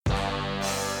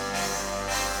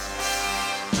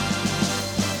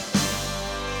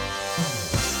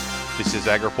This is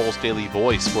AgriPulse Daily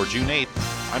Voice for June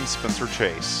 8th. I'm Spencer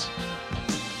Chase.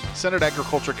 Senate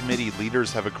Agriculture Committee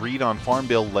leaders have agreed on Farm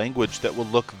Bill language that will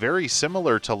look very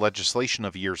similar to legislation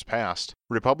of years past.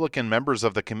 Republican members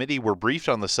of the committee were briefed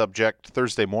on the subject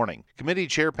Thursday morning. Committee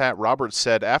Chair Pat Roberts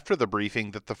said after the briefing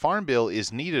that the Farm Bill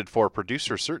is needed for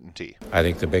producer certainty. I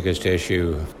think the biggest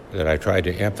issue that I tried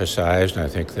to emphasize, and I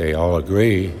think they all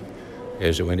agree,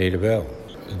 is that we need a bill.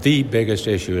 The biggest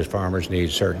issue is farmers need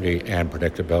certainty and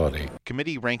predictability.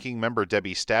 Committee Ranking Member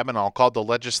Debbie Stabenow called the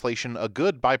legislation a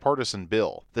good bipartisan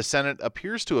bill. The Senate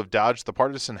appears to have dodged the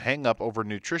partisan hang-up over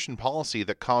nutrition policy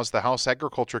that caused the House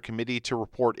Agriculture Committee to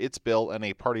report its bill in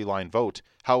a party line vote.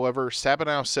 However,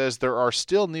 Stabenow says there are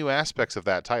still new aspects of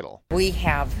that title. We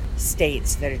have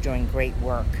states that are doing great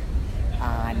work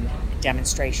on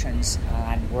demonstrations,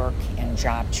 on work and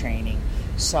job training.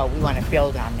 So we want to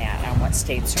build on that, on what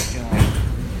states are doing.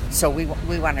 So we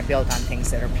want to build on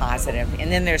things that are positive. And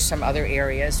then there's some other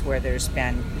areas where there's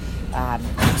been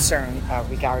concern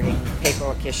regarding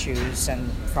paperwork issues and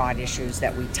fraud issues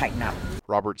that we tighten up.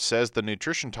 Roberts says the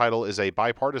nutrition title is a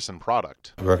bipartisan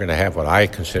product. We're going to have what I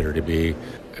consider to be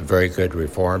very good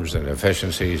reforms and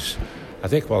efficiencies. I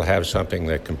think we'll have something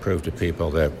that can prove to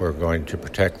people that we're going to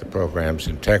protect the program's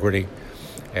integrity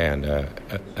and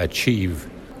achieve,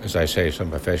 as I say,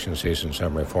 some efficiencies and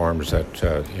some reforms that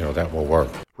that will work.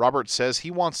 Roberts says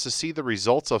he wants to see the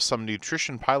results of some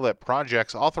nutrition pilot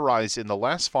projects authorized in the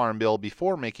last Farm Bill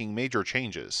before making major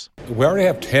changes. We already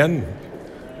have 10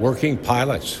 working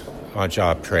pilots on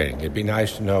job training. It'd be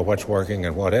nice to know what's working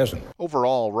and what isn't.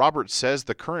 Overall, Roberts says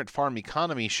the current farm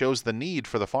economy shows the need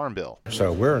for the Farm Bill.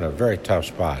 So we're in a very tough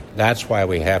spot. That's why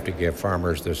we have to give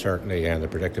farmers the certainty and the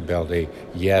predictability.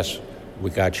 Yes, we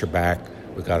got your back.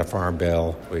 We got a Farm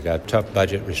Bill. We got tough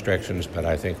budget restrictions, but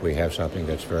I think we have something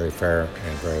that's very fair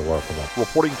and very workable.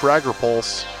 Reporting for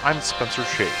AgriPulse, I'm Spencer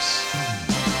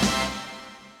Chase.